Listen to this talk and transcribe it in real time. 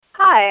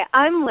Hi,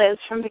 I'm Liz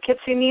from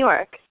Poughkeepsie, New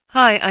York.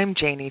 Hi, I'm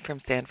Janie from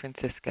San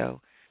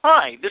Francisco.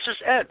 Hi, this is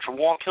Ed from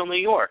Wallkill, New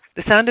York.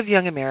 The Sound of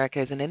Young America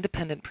is an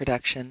independent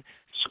production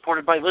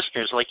supported by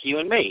listeners like you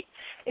and me.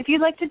 If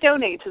you'd like to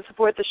donate to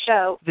support the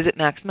show, visit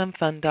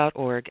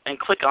MaximumFun.org and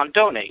click on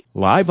Donate.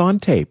 Live on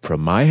tape from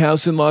my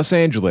house in Los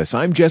Angeles,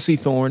 I'm Jesse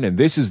Thorne, and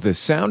this is The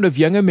Sound of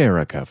Young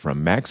America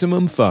from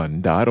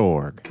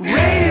MaximumFun.org.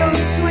 Radio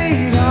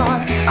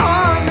sweetheart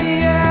on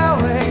the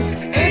airways,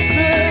 it's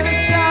the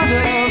sound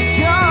of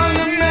young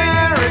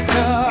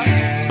America.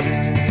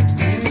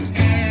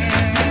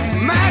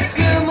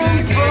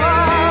 Maximum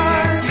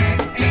fun,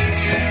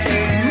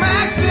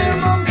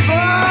 maximum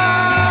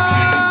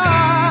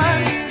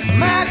fun,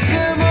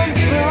 maximum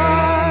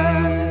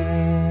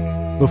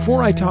fun.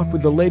 Before I talk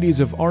with the ladies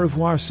of Au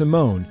Revoir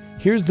Simone,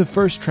 here's the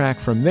first track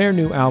from their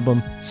new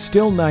album,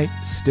 Still Night,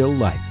 Still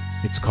Light.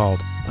 It's called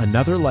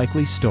Another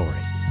Likely Story.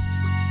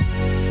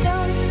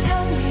 Don't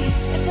tell me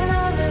it's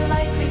another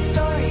likely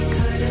story.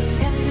 Could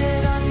have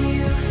ended on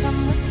you from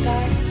the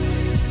start.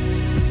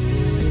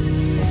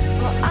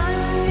 Well, I'm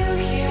new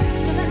here.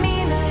 Doesn't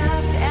mean I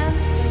have to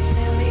answer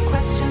silly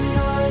questions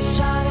or a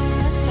shot in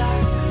the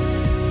dark.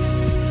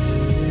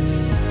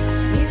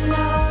 You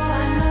know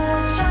I'm no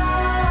child.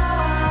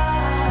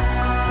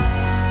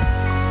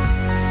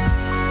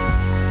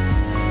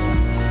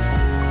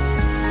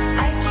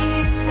 I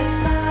keep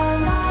this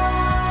alive.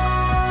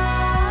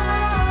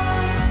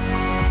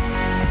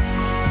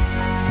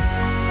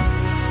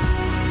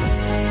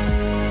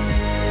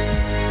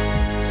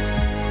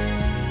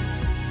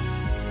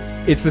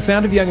 It's The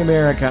Sound of Young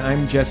America.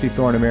 I'm Jesse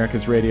Thorne,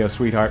 America's radio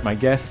sweetheart. My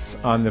guests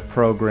on the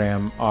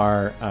program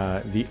are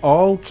the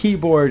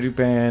all-keyboard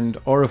band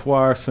Au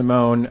Revoir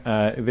Simone.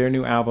 Their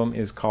new album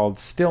is called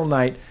Still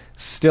Night,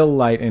 Still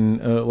Light,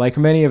 and like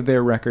many of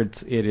their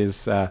records, it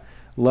is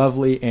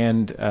lovely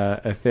and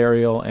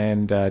ethereal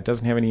and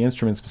doesn't have any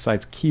instruments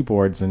besides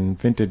keyboards and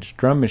vintage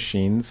drum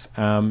machines.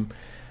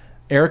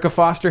 Erica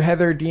Foster,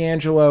 Heather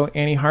D'Angelo,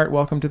 Annie Hart,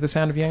 welcome to The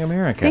Sound of Young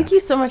America. Thank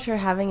you so much for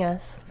having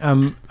us.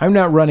 I'm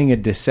not running a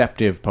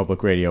deceptive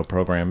public radio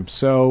program,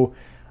 so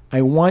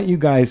I want you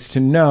guys to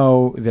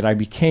know that I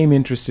became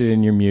interested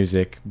in your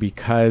music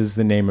because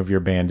the name of your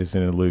band is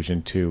an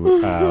allusion to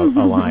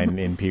a line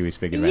in Pee-wee's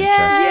Big Adventure.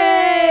 Yay!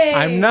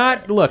 I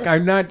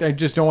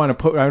just don't want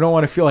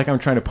to feel like I'm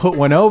trying to put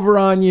one over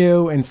on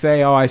you and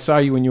say, oh, I saw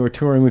you when you were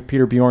touring with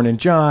Peter, Bjorn, and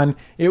John.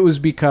 It was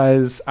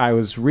because I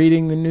was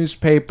reading the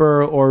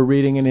newspaper or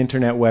reading an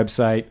internet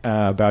website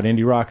about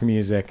indie rock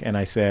music, and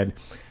I said,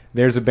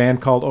 there's a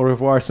band called Au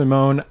Revoir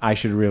Simone. I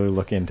should really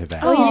look into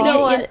that. Oh, you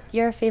know what?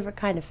 You're a favorite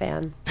kind of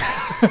fan.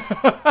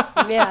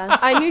 Yeah.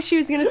 I knew she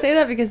was going to say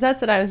that because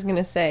that's what I was going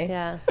to say.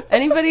 Yeah.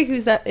 Anybody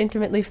who's that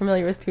intimately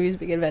familiar with Pee-wee's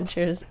Big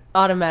Adventure is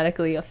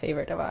automatically a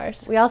favorite of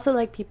ours. We also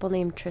like people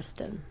named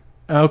Tristan.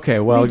 Okay,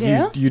 well,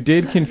 you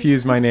did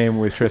confuse my name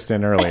with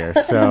Tristan earlier,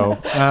 so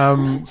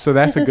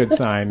that's a good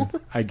sign,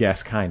 I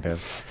guess, kind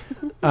of.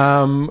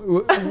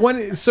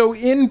 So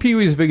in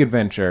Pee-wee's Big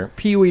Adventure,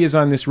 Pee-wee is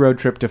on this road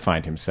trip to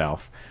find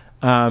himself.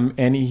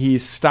 And he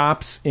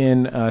stops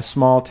in a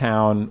small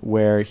town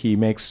where he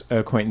makes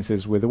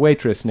acquaintances with a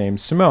waitress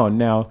named Simone.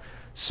 Now,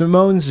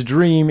 Simone's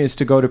dream is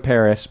to go to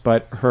Paris,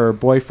 but her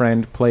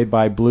boyfriend, played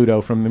by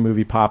Bluto from the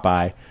movie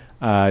Popeye,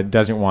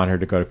 doesn't want her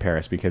to go to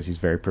Paris because he's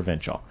very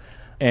provincial.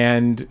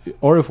 And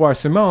Au Revoir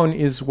Simone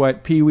is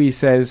what Pee-wee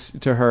says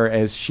to her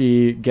as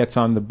she gets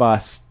on the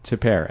bus to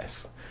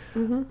Paris.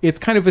 Mm-hmm. It's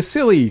kind of a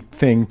silly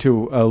thing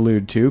to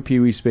allude to,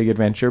 Pee-wee's Big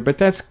Adventure, but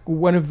that's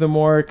one of the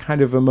more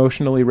kind of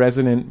emotionally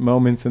resonant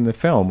moments in the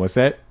film. Was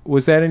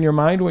that in your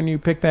mind when you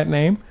picked that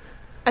name?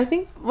 I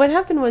think what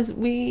happened was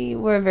we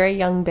were a very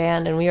young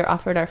band and we were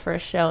offered our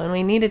first show and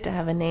we needed to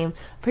have a name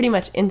pretty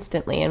much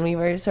instantly, and we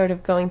were sort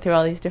of going through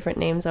all these different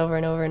names over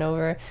and over and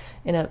over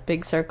in a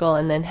big circle,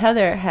 and then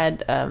Heather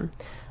had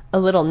a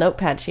little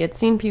notepad. She had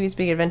seen Pee-wee's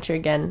Big Adventure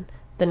again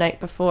the night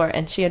before,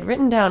 and she had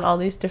written down all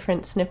these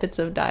different snippets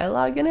of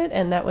dialogue in it,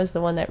 and that was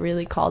the one that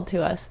really called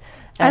to us.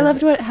 I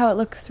loved how it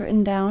looks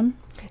written down.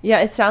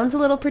 Yeah, it sounds a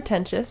little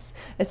pretentious.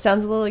 It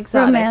sounds a little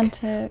exotic.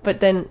 Romantic. But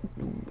then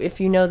if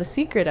you know the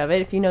secret of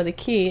it, if you know the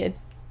key, it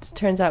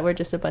turns out we're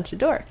just a bunch of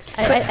dorks.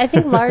 I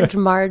think Large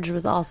Marge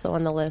was also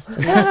on the list,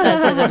 and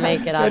that didn't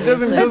make it,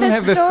 obviously. It doesn't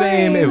have the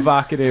same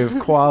evocative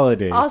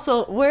quality.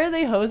 Also, where are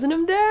they hosing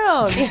him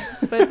down?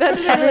 But that didn't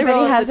really Everybody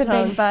roll has the a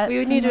tongue. big butt. We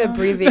would need to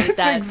abbreviate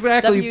that.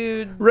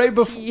 Exactly. Right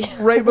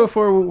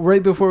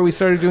before we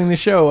started doing the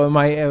show,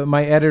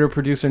 my editor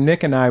producer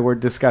Nick and I were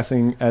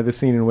discussing the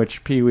scene in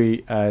which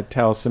Pee-wee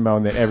tells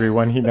Simone that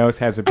everyone he knows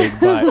has a big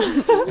butt,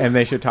 and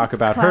they should talk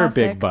about her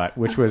big butt,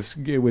 which was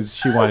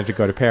she wanted to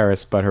go to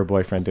Paris, but her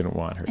boyfriend didn't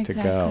want her to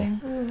go.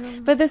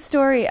 Mm-hmm. But the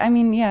story, I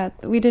mean,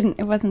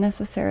 it wasn't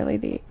necessarily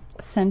the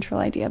central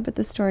idea, but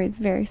the story is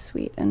very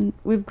sweet, and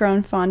we've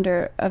grown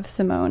fonder of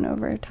Simone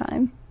over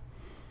time.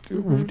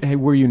 Mm-hmm. Hey,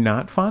 were you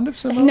not fond of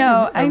Simone?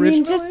 No, I mean,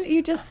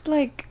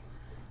 originally?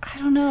 I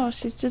don't know,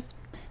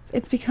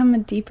 it's become a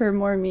deeper,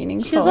 more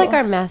meaningful. She's like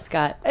our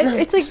mascot.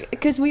 It's like,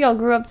 because we all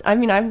grew up, I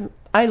mean,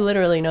 I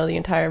literally know the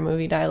entire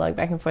movie dialogue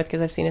back and forth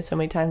because I've seen it so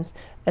many times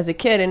as a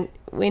kid. And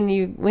when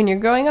you're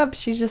growing up,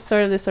 she's just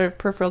sort of this sort of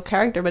peripheral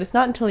character. But it's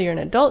not until you're an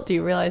adult do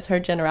you realize her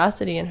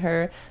generosity and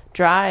her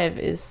drive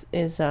is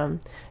it's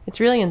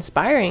really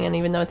inspiring. And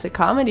even though it's a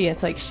comedy,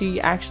 it's like she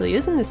actually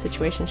is in this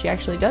situation. She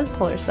actually does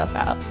pull herself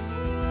out.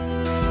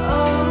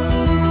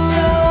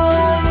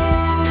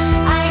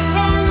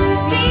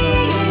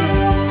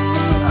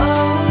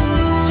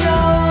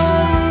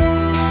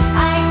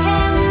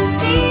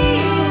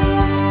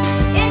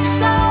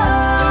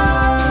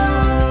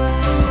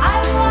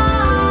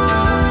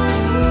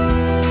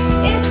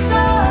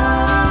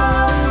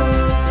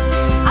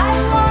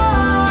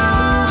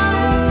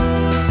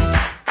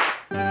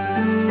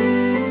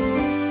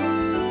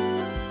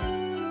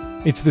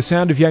 It's the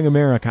Sound of Young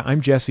America.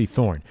 I'm Jesse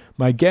Thorne.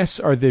 My guests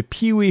are the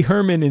Pee Wee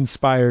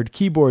Herman-inspired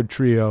keyboard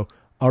trio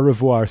Au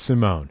Revoir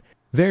Simone.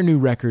 Their new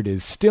record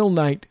is Still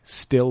Night,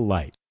 Still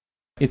Light.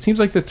 It seems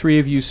like the three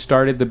of you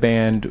started the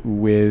band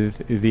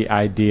with the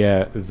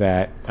idea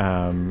that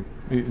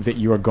that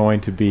you are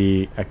going to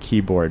be a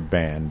keyboard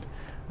band.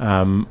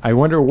 I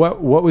wonder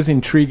what was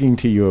intriguing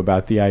to you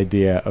about the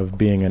idea of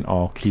being an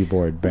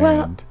all-keyboard band?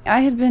 Well,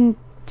 I had been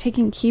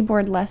taking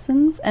keyboard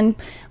lessons, and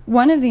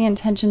one of the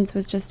intentions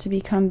was just to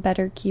become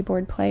better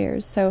keyboard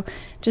players. So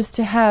just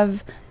to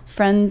have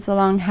friends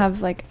along,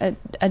 have like a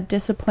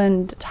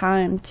disciplined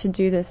time to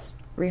do this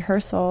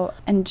rehearsal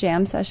and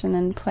jam session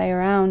and play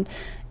around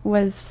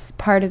was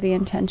part of the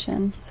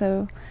intention.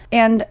 So,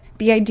 and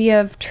the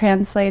idea of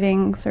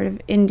translating sort of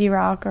indie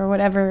rock or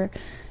whatever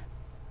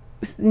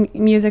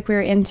music we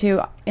were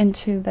into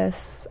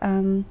this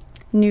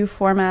new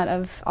format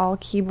of all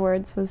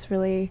keyboards was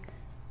really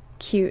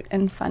cute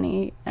and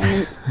funny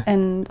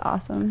and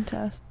awesome to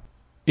us.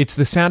 It's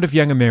the Sound of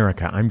Young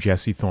America. I'm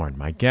Jesse Thorne.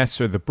 My guests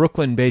are the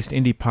Brooklyn-based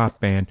indie pop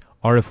band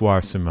Au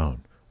Revoir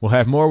Simone. We'll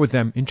have more with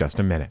them in just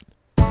a minute.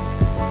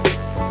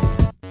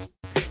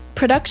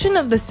 Production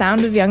of the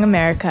Sound of Young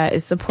America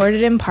is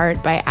supported in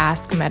part by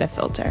Ask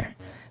Metafilter.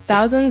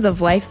 Thousands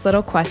of life's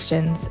little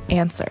questions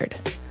answered.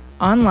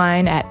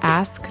 Online at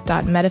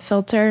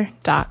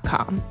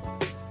ask.metafilter.com.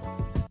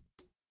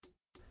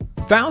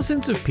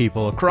 Thousands of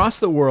people across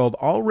the world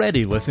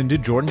already listen to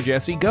Jordan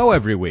Jesse Go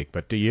every week,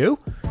 but do you?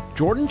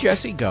 Jordan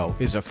Jesse Go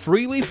is a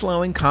freely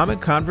flowing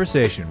comic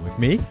conversation with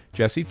me,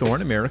 Jesse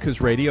Thorne,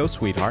 America's radio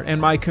sweetheart, and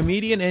my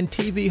comedian and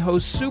TV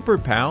host super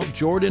pal,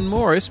 Jordan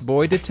Morris,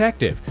 boy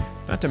detective.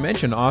 Not to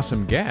mention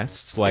awesome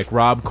guests like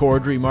Rob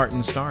Corddry,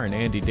 Martin Starr, and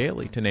Andy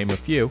Daly, to name a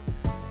few.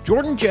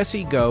 Jordan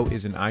Jesse Go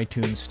is an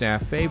iTunes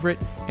staff favorite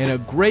and a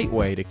great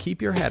way to keep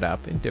your head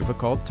up in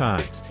difficult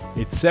times.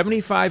 It's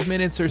 75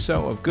 minutes or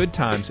so of good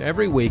times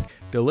every week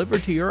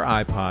delivered to your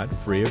iPod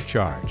free of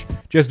charge.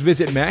 Just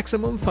visit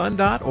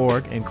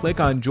MaximumFun.org and click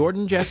on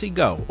Jordan Jesse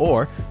Go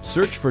or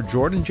search for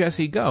Jordan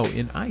Jesse Go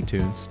in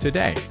iTunes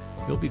today.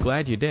 You'll be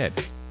glad you did.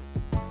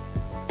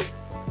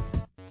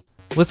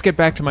 Let's get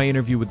back to my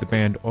interview with the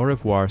band Au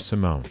Revoir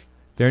Simone.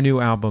 Their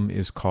new album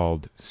is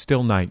called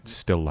Still Night,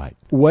 Still Light.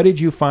 What did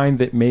you find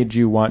that made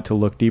you want to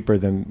look deeper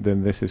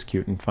than This Is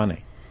Cute and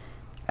Funny?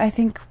 I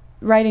think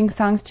writing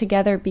songs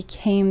together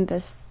became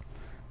this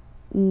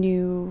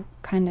new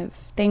kind of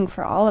thing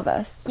for all of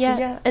us.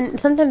 Yeah. And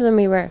sometimes when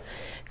we were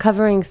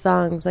covering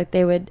songs, like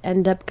they would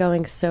end up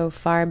going so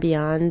far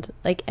beyond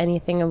like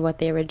anything of what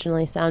they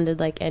originally sounded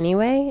like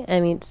anyway. I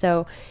mean,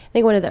 so I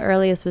think one of the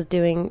earliest was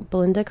doing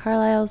Belinda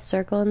Carlisle's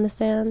Circle in the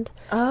Sand.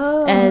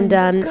 Oh, and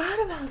I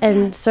forgot about that.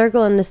 And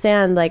Circle in the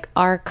Sand, like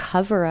our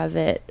cover of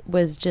it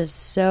was just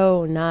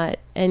so not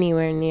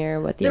anywhere near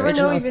what the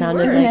original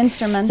sounded like. It was an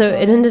instrumental. So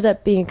it ended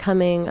up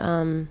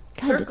becoming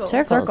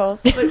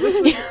Circles.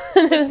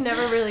 Which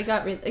never really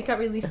got it got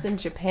released in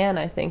Japan,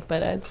 I think,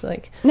 but it's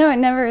like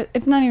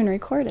it's not even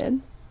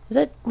recorded. Is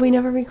it? We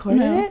never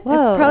recorded it? Whoa.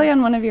 It's probably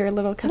on one of your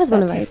little cassette That was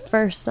one of my tapes.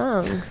 first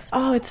songs.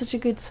 Oh, it's such a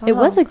good song. It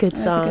was a good It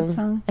was a song. good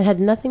song. It had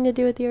nothing to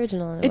do with the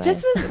original. In a It way.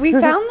 just was. We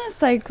found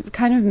this like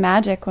kind of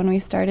magic when we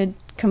started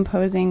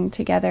composing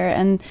together,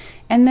 and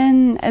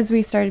then as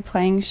we started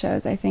playing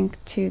shows, I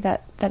think too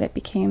that it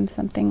became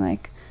something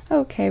like,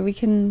 okay, we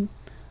can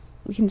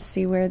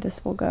see where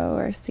this will go,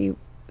 or see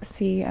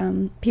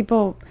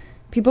people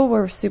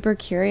were super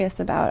curious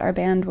about our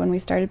band when we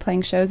started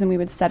playing shows, and we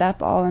would set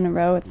up all in a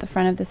row at the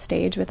front of the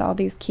stage with all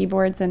these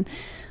keyboards and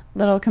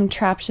little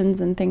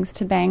contraptions and things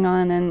to bang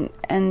on,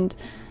 and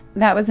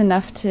that was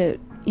enough to,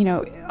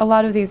 a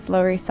lot of these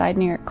Lower East Side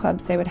New York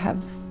clubs, they would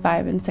have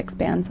 5 and 6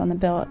 bands on the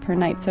bill per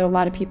night, so a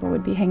lot of people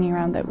would be hanging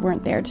around that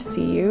weren't there to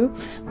see you,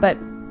 but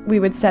we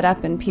would set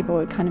up and people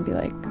would kind of be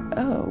like,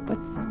 oh,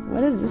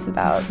 what is this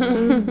about?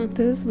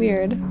 This is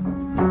weird.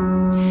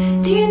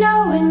 Do you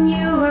know when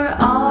you were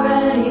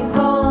already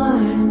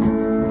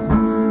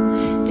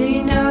born? Do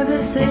you know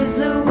this is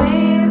the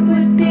way it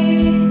would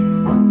be?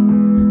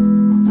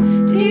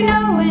 Do you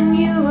know when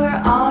you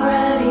were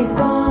already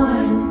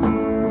born?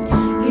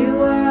 You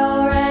were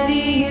already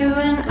you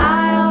and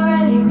I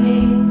already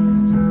me.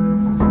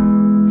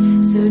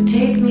 So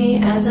take me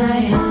as I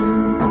am.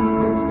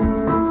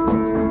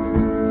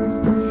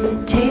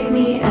 Take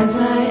me as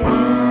I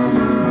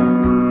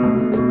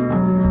am.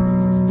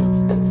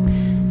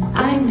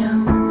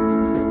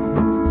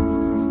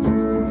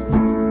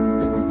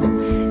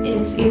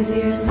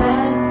 easier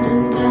said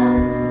than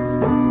done.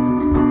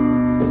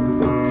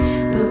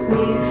 But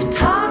we've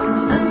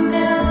talked a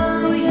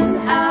million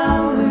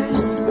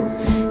hours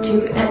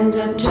to end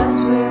up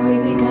just where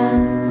we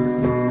begun.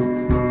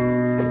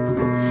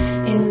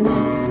 In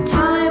this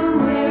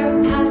time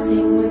we're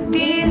passing with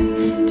these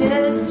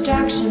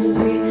distractions,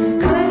 we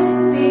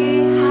could be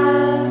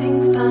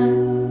having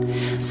fun.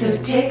 So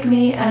take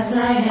me as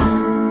I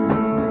am.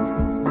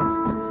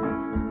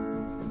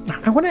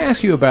 I want to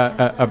ask you about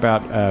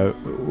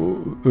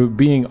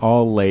being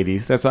all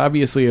ladies. That's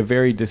obviously a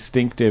very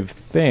distinctive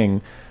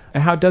thing.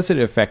 How does it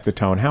affect the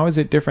tone? How is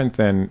it different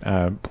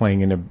than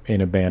playing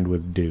in a band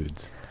with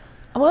dudes?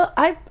 Well,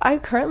 I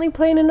currently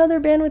play in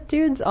another band with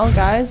dudes, all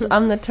guys.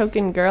 I'm the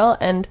token girl,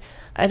 and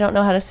I don't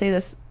know how to say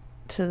this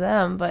to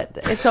them, but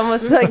it's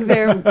almost like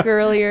they're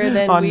girlier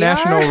than on we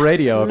national are.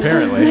 radio,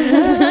 apparently.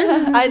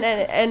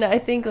 and I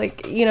think,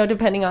 like, you know,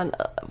 depending on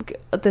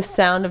the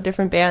sound of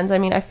different bands, I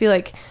mean, I feel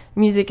like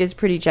music is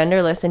pretty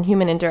genderless, and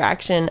human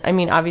interaction, I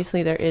mean,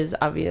 obviously there is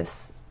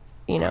obvious,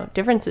 you know,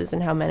 differences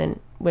in how men and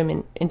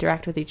women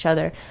interact with each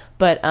other,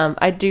 but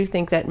I do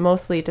think that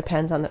mostly it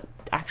depends on the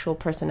actual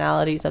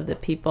personalities of the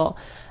people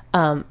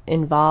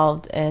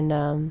involved,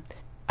 and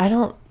I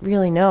don't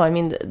really know. I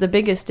mean, the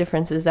biggest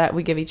difference is that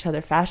we give each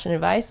other fashion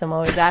advice. I'm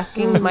always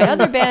asking my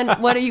other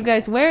band, what are you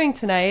guys wearing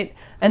tonight?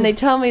 And they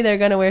tell me they're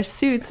going to wear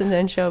suits and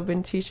then show up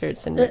in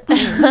T-shirts and ripped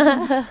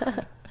jeans.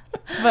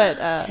 But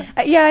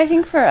yeah, I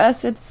think for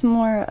us it's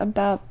more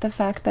about the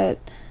fact that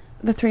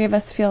the three of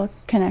us feel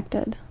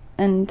connected,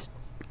 and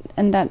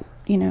that,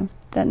 you know,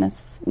 that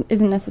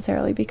isn't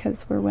necessarily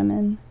because we're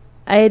women.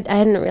 I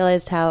hadn't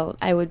realized how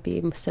I would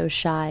be so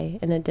shy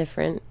in a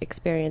different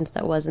experience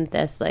that wasn't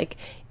this. Like,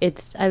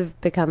 I've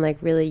become like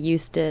really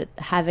used to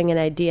having an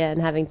idea and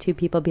having two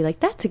people be like,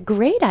 that's a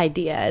great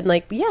idea, and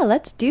like, yeah,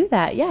 let's do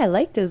that. Yeah, I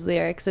like those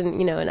lyrics. And,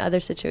 you know, in other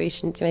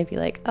situations you might be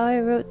like, oh, I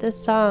wrote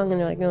this song, and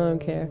they're like, no, I don't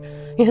care.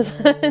 You know, so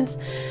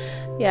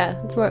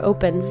it's more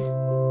open.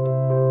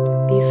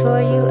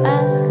 Before you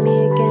ask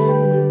me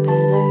again, you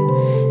better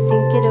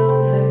think it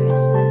over.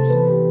 Is this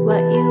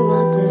what you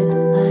wanted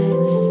in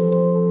life?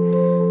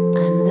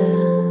 I'm the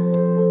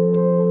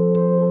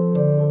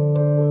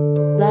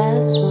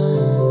last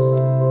one.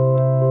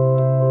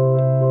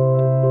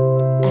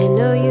 I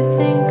know you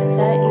think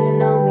that you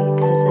know me,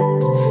 'cause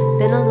it's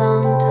been a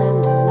long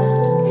time. Don't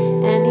ask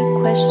any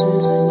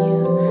questions when you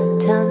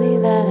tell me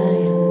that I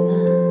am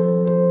the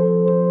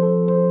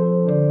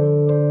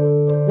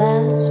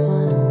last one.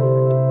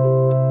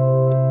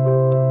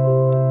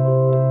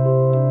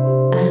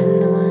 I'm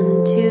the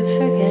one to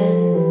forget,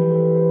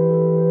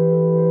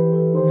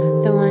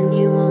 the one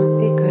you won't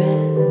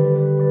regret.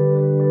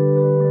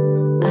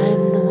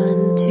 I'm the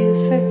one to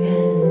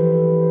forget,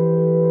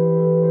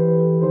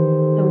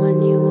 the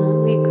one you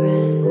won't regret.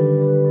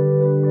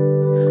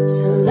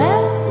 So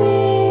let me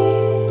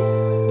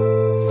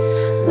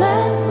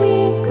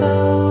go,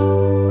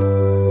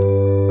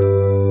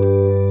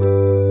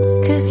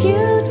 'cause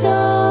you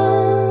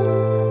don't,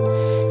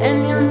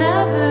 and you'll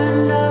never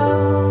know.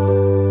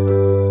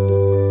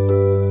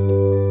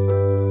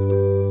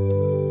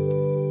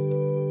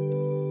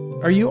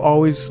 Are you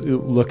always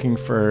looking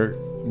for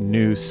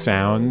new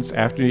sounds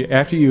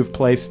after you've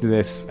placed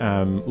this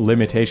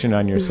limitation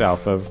on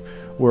yourself of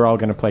we're all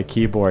going to play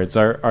keyboards?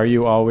 Are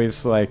you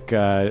always like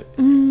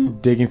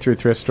digging through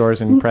thrift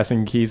stores and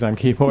pressing keys on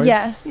keyboards?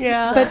 Yes.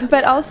 Yeah.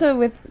 But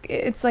also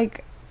it's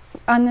like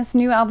on this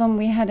new album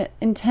we had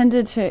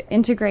intended to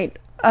integrate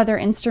other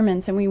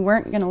instruments, and we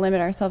weren't going to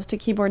limit ourselves to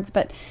keyboards,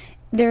 but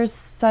there's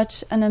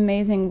such an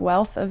amazing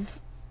wealth of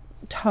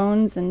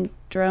tones and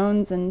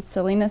drones and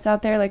silliness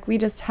out there. Like, we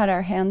just had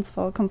our hands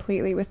full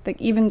completely with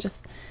even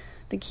just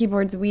the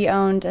keyboards we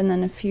owned, and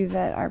then a few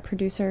that our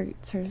producer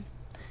sort of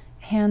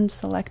hand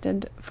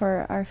selected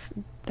for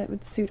that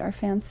would suit our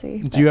fancy.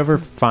 Do you ever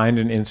find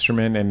an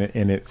instrument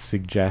and it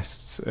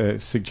suggests a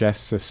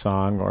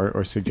song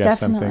or suggests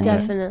something?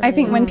 Definitely. I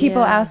think when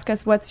people ask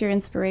us what's your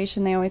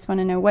inspiration, they always want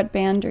to know, what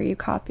band are you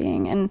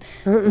copying? And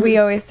we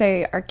always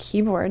say our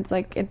keyboards.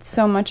 Like, it's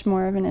so much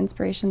more of an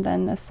inspiration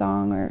than a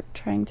song or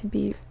trying to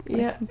be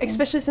like something.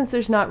 Especially since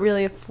there's not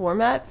really a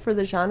format for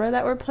the genre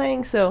that we're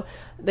playing, so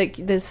like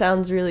the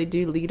sounds really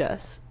do lead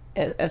us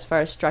as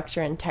far as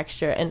structure and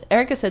texture. And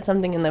Erica said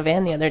something in the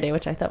van the other day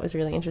which I thought was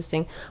really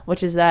interesting,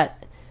 which is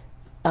that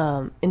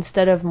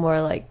instead of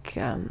more like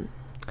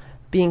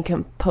being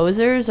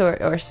composers or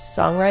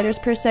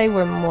songwriters per se,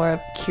 we're more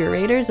of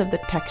curators of the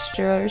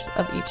textures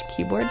of each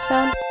keyboard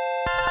sound.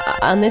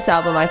 On this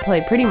album I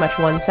play pretty much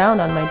one sound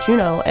on my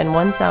Juno and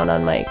one sound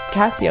on my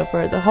Casio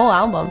for the whole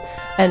album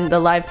and the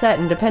live set,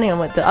 and depending on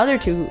what the other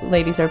two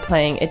ladies are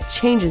playing, it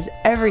changes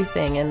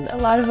everything. And a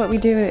lot of what we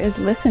do is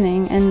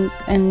listening and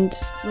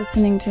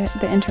listening to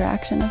the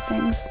interaction of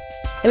things.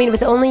 I mean,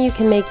 with Only You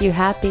Can Make You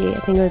Happy, I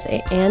think it was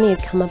Annie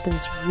had come up with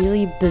this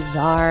really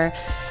bizarre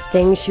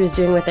thing she was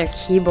doing with her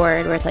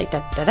keyboard where it's like da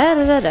da da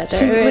da da.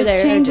 She was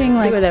changing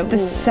like the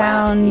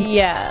sound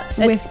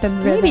with the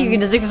rhythm. Maybe you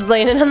can just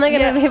explain it. I'm not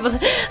gonna be able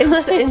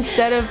to.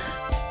 Instead of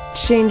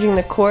changing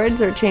the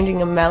chords or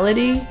changing a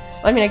melody,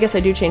 I mean, I guess I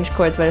do change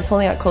chords, but I was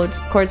holding out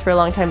chords for a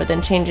long time, but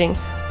then changing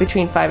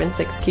between 5 and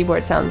 6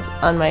 keyboard sounds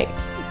on my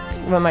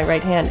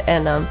right hand.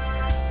 And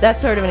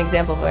that's sort of an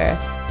example where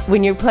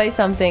when you play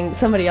something,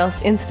 somebody else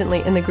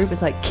instantly in the group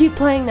is like, keep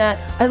playing that.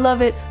 I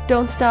love it.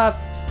 Don't stop,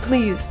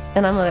 please.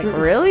 And I'm like,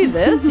 really?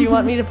 This? You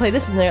want me to play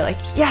this? And they're like,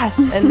 yes.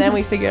 And then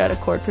we figured out a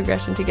chord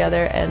progression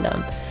together. And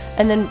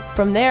then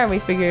from there, we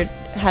figured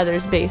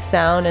Heather's bass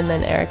sound, and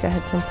then Erica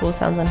had some cool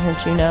sounds on her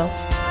Juno.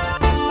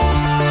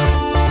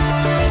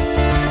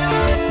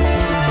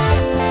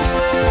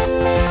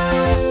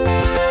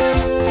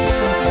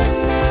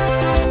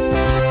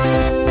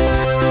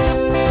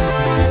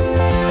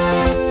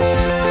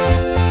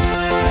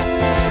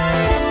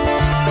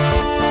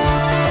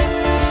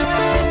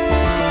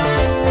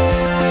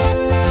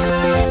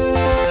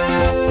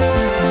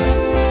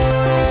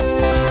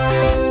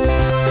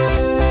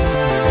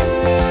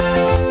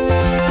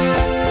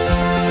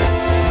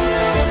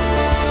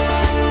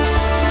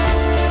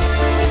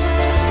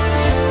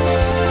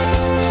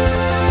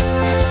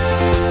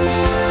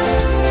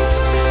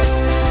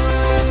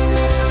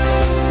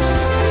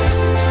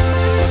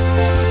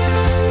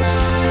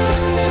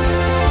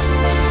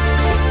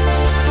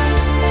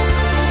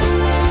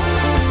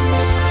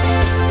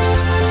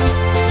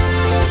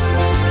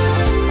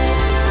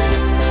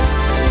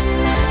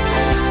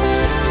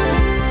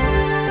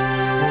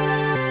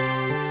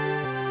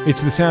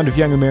 It's the sound of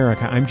Young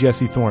America. I'm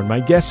Jesse Thorne. My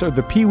guests are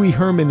the Pee Wee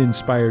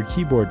Herman-inspired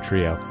keyboard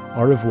trio,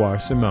 Au Revoir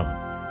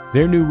Simone.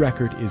 Their new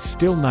record is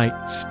Still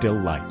Night, Still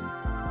Light.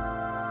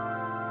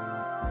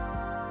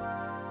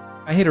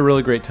 I had a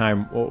really great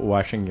time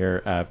watching your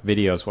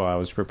videos while I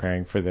was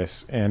preparing for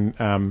this, and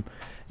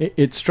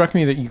it struck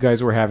me that you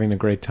guys were having a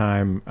great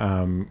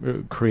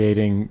time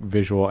creating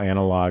visual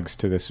analogs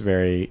to this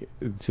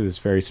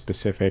very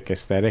specific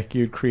aesthetic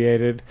you'd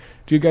created.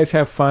 Do you guys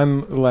have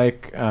fun,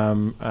 like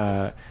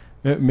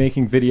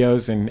making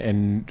videos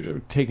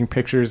and taking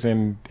pictures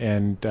and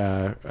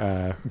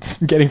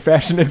getting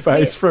fashion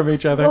advice from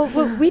each other? Well,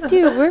 what we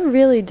do, we're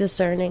really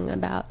discerning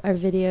about our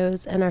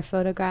videos and our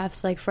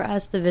photographs. Like, for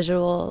us, the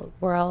visual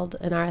world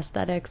and our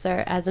aesthetics are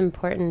as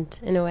important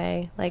in a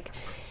way. Like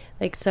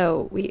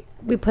so we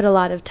put a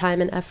lot of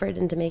time and effort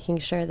into making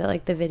sure that,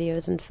 like, the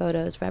videos and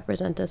photos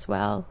represent us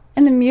well.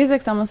 And the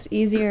music's almost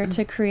easier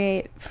to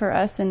create for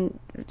us, and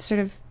sort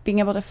of being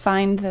able to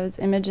find those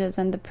images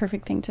and the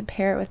perfect thing to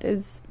pair it with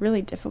is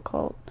really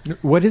difficult.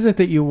 What is it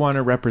that you want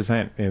to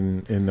represent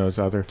in those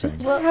other things?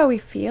 Just how we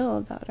feel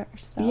about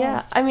ourselves.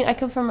 Yeah, I mean, I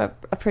come from a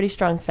pretty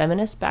strong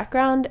feminist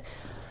background.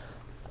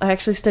 I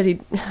actually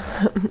studied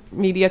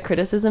media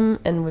criticism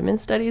and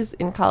women's studies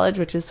in college,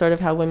 which is sort of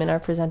how women are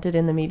presented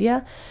in the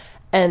media.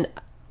 And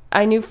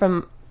I knew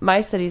from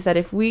my studies that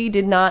if we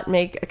did not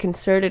make a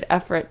concerted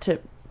effort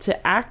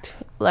to act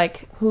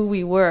like who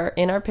we were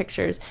in our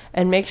pictures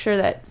and make sure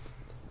that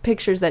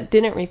pictures that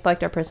didn't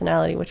reflect our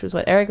personality, which was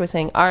what Eric was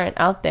saying, aren't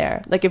out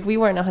there. Like, if we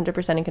weren't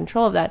 100% in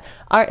control of that,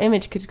 our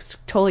image could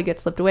totally get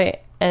slipped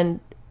away,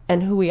 and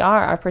who we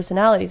are, our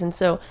personalities. And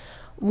so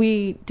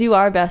we do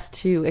our best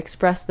to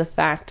express the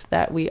fact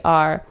that we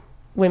are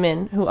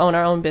women who own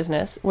our own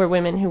business. We're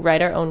women who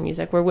write our own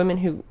music. We're women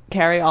who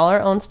carry all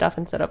our own stuff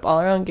and set up all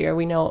our own gear.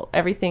 We know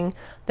everything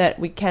that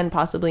we can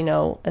possibly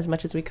know, as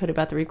much as we could,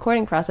 about the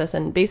recording process,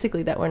 and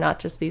basically that we're not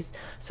just these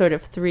sort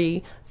of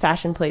 3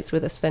 fashion plates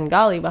with a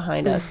Svengali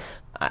behind us.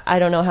 I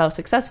don't know how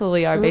successful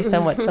we are based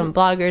on what some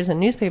bloggers and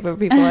newspaper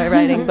people are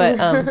writing, but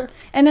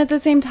and at the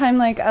same time,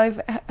 like,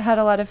 I've had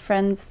a lot of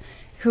friends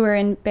who are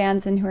in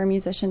bands and who are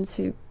musicians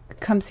who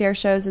come see our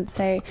shows and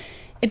say,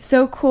 it's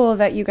so cool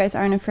that you guys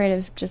aren't afraid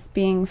of just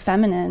being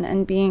feminine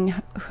and being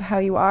how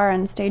you are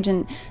on stage.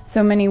 And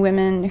so many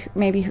women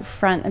maybe who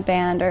front a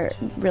band or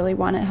really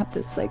want to have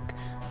this, like,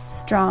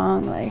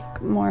 strong,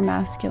 like, more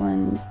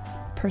masculine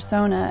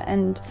persona.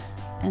 And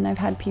I've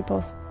had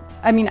people,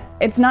 I mean,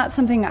 it's not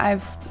something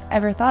I've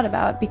ever thought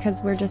about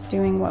because we're just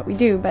doing what we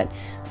do, but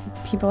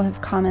people have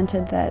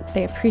commented that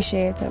they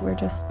appreciate that we're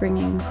just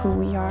bringing who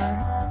we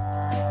are.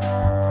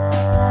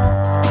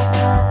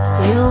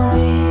 You'll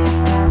be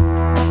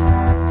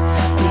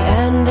the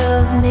end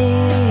of me.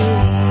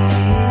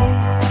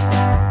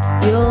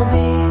 You'll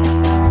be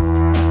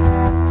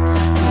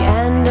the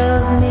end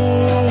of me.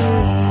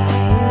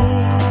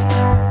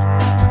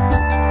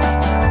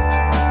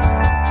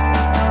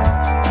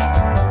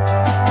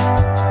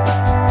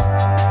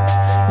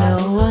 No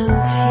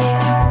one's here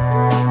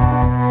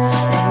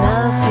and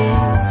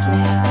nothing's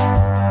new.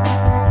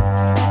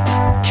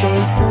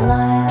 Trace a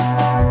line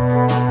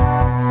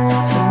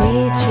from me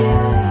to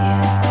you.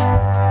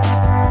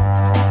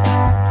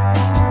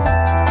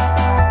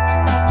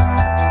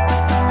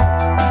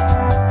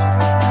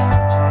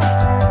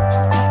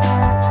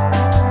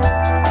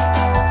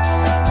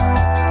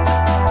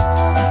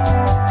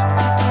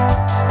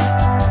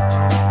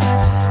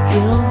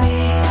 You'll be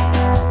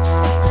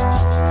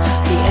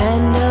the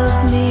end of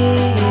me.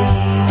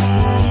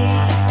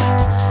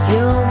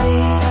 You'll be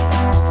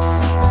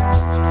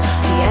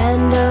the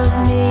end of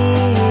me.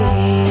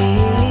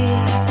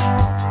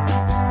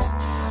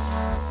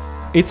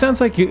 It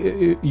sounds like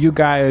you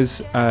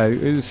guys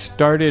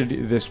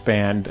started this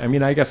band. I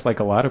mean, I guess like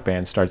a lot of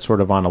bands start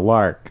sort of on a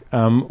lark.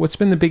 What's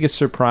been the biggest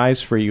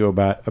surprise for you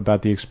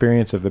about the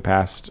experience of the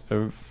past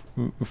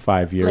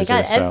 5 years Oh my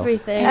God, or so?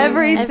 everything.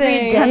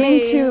 Everything.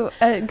 Coming to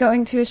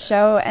going to a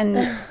show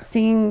and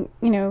seeing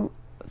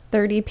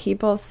 30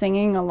 people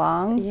singing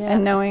along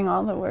and knowing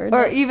all the words.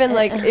 Or even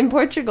like in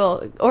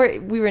Portugal, or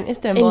we were in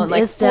Istanbul, and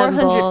like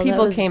Istanbul, 400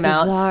 people came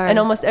bizarre. out, and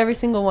almost every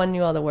single one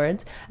knew all the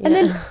words. And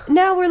then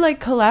now we're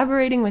like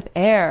collaborating with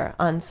Air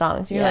on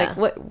songs. You're like,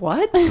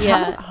 what?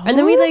 Yeah. And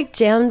then we like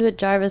jammed with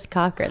Jarvis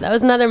Cocker. That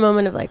was another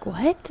moment of like,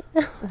 what?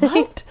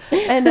 What?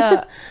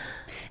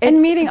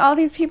 And meeting all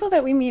these people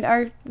that we meet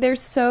they're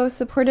so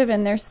supportive,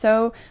 and they're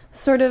so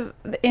sort of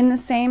in the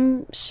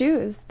same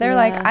shoes. They're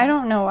like, I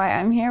don't know why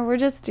I'm here. We're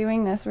just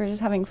doing this. We're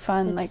just having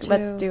fun.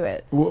 Let's do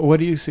it. What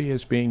do you see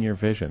as being your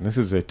vision? This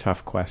is a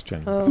tough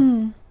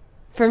question.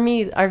 For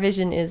me, our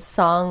vision is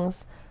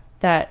songs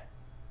that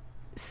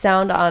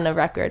sound on a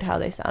record how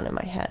they sound in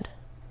my head.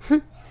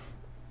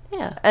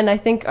 Yeah. And I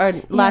think our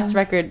last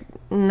record,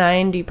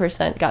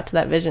 90% got to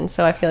that vision,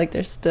 so I feel like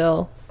there's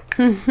still...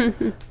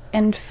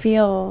 And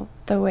feel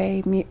the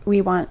way we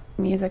want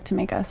music to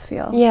make us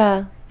feel.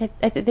 Yeah.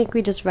 I think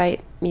we just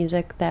write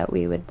music that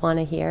we would want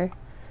to hear,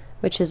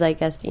 which is, I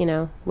guess,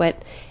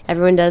 what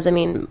everyone does. I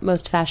mean,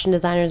 most fashion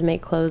designers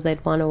make clothes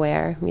they'd want to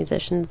wear.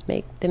 Musicians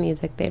make the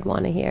music they'd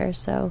want to hear.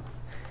 So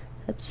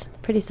that's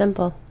pretty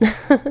simple.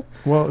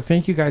 Well,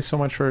 thank you guys so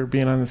much for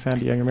being on The Sound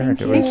of Young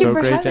America. It was Thank you so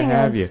for great to having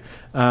have us.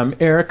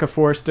 you. Erica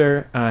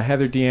Forster,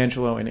 Heather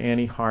D'Angelo, and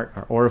Annie Hart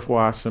are Au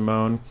Revoir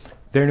Simone.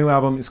 Their new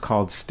album is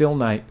called Still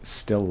Night,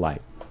 Still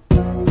Light.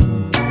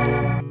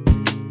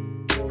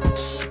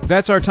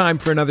 That's our time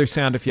for another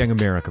Sound of Young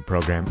America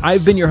program.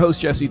 I've been your host,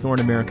 Jesse Thorne,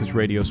 America's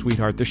radio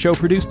sweetheart. The show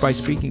produced by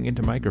Speaking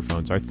Into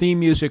Microphones. Our theme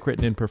music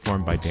written and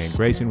performed by Dan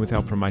Grayson with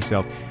help from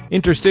myself.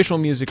 Interstitial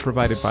music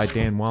provided by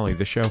Dan Wally.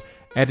 The show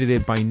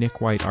edited by Nick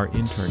White. Our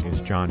intern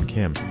is John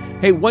Kim.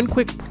 Hey, one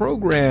quick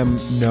program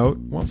note.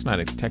 Well, it's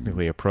not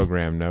technically a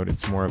program note.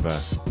 It's more of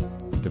a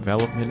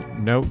development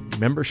note,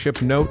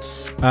 membership note.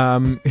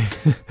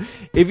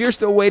 If you're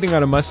still waiting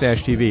on a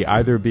Mustache TV,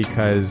 either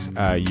because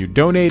you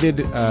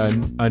donated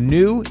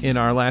anew in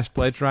our last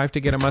pledge drive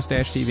to get a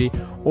Mustache TV,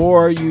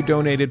 or you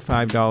donated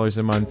 $5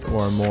 a month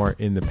or more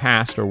in the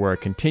past, or were a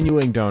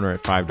continuing donor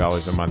at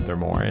 $5 a month or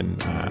more,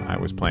 and I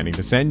was planning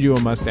to send you a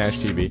Mustache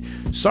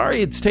TV.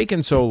 Sorry it's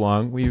taken so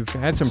long. We've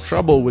had some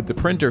trouble with the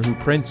printer who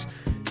prints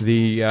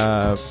the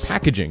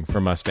packaging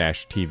for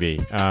Mustache TV.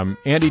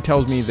 Andy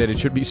tells me that it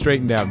should be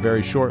straightened out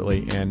very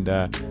shortly, and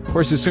of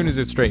course as soon as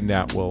it's straightened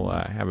out we'll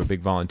have a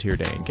big volunteer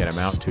day and get them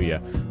out to you.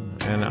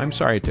 And I'm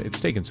sorry it's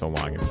taken so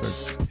long.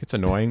 It's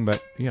annoying,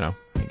 but I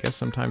guess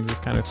sometimes this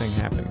kind of thing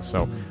happens.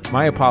 So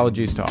my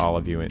apologies to all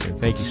of you, and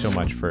thank you so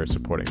much for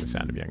supporting the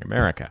Sound of Young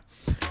America.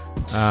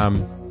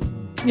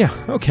 Yeah,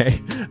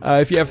 okay.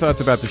 If you have thoughts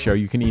about the show,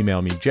 you can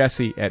email me,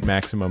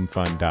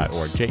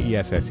 jesse@maximumfun.org,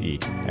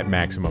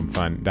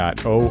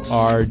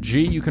 jesse@maximumfun.org.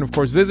 You can, of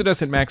course, visit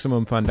us at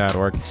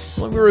maximumfun.org.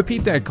 Let me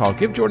repeat that call.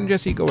 Give Jordan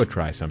Jesse Go a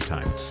try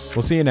sometime.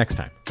 We'll see you next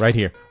time, right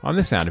here on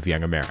The Sound of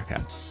Young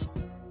America.